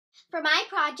For my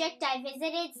project, I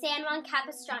visited San Juan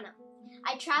Capistrano.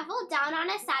 I traveled down on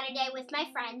a Saturday with my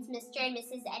friends, Mr. and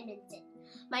Mrs. Edmondson.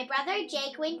 My brother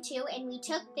Jake went too, and we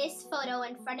took this photo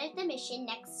in front of the mission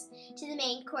next to the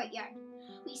main courtyard.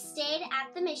 We stayed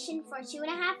at the mission for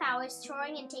 2.5 hours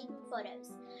touring and taking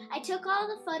photos. I took all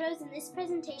the photos in this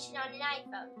presentation on an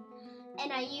iPhone,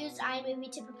 and I used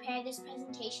iMovie to prepare this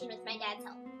presentation with my dad's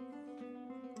help.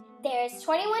 There's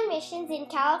 21 missions in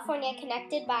California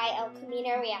connected by El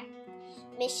Camino Real.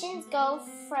 Missions go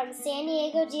from San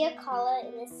Diego de Acala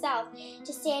in the south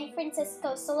to San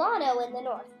Francisco Solano in the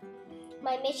north.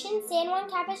 My mission, San Juan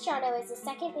Capistrano, is the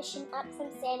second mission up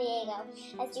from San Diego,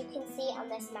 as you can see on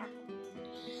this map.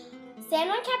 San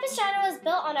Juan Capistrano was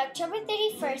built on October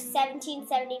 31st,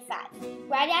 1775.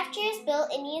 Right after it was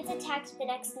built, Indians attacked the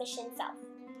next mission south,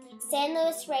 San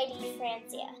Luis Rey de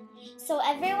Francia. So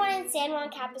everyone in San Juan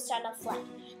Capistrano fled.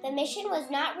 The mission was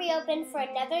not reopened for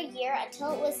another year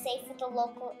until it was safe with the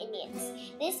local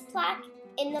Indians. This plaque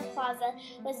in the plaza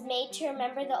was made to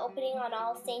remember the opening on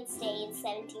All Saints' Day in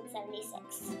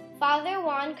 1776. Father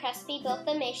Juan Crespi built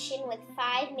the mission with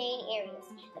 5 main areas: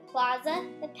 the plaza,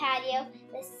 the patio,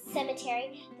 the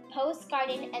cemetery, the post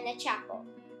garden, and the chapel.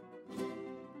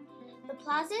 The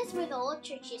plaza is where the old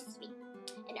church used to be.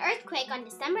 An earthquake on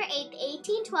December 8,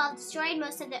 1812 destroyed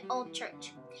most of the old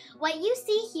church. What you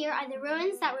see here are the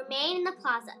ruins that remain in the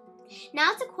plaza.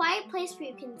 Now it's a quiet place where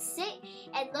you can sit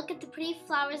and look at the pretty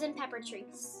flowers and pepper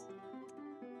trees.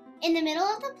 In the middle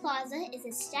of the plaza is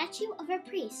a statue of a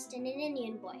priest and an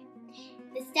Indian boy.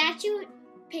 The statue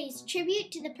pays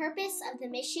tribute to the purpose of the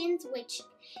missions, which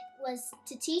was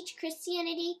to teach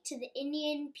Christianity to the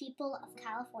Indian people of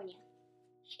California.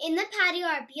 In the patio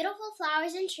are beautiful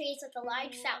flowers and trees with a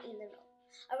large fountain in the middle.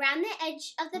 Around the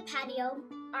edge of the patio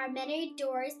are many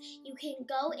doors you can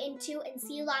go into and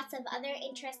see lots of other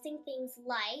interesting things,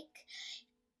 like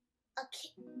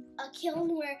a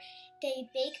kiln where they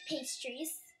bake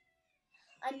pastries,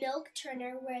 a milk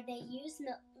turner where they use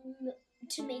milk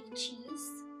to make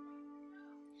cheese,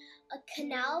 a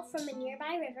canal from a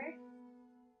nearby river,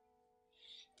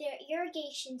 their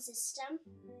irrigation system,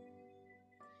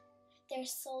 their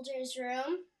soldier's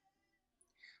room,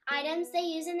 items they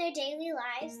use in their daily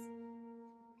lives,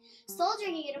 soldier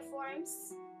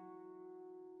uniforms,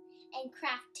 and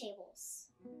craft tables.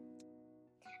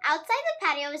 Outside the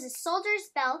patio is a soldier's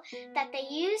bell that they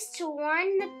use to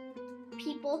warn the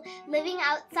people living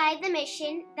outside the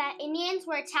mission that Indians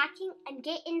were attacking and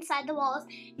get inside the walls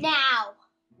now.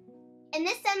 In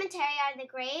this cemetery are the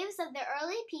graves of the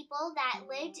early people that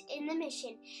lived in the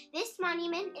mission. This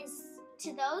monument is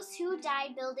to those who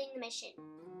died building the mission.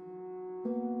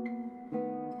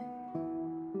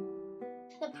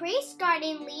 The priest's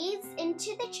garden leads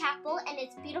into the chapel, and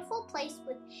it's a beautiful place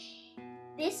with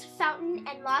this fountain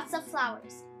and lots of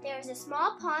flowers. There is a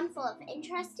small pond full of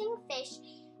interesting fish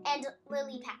and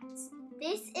lily pads.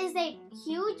 This is a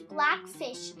huge black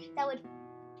fish that would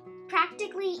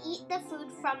practically eat the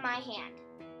food from my hand.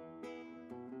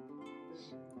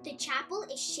 The chapel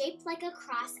is shaped like a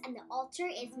cross, and the altar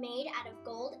is made out of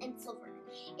gold and silver.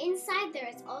 Inside there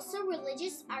is also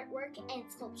religious artwork and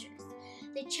sculptures.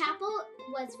 The chapel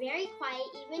was very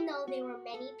quiet, even though there were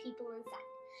many people inside.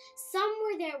 Some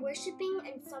were there worshiping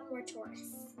and some were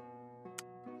tourists.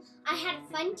 I had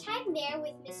a fun time there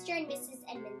with Mr. and Mrs.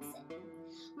 Edmondson.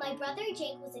 My brother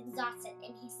Jake was exhausted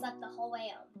and he slept the whole way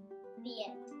home. The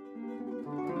end.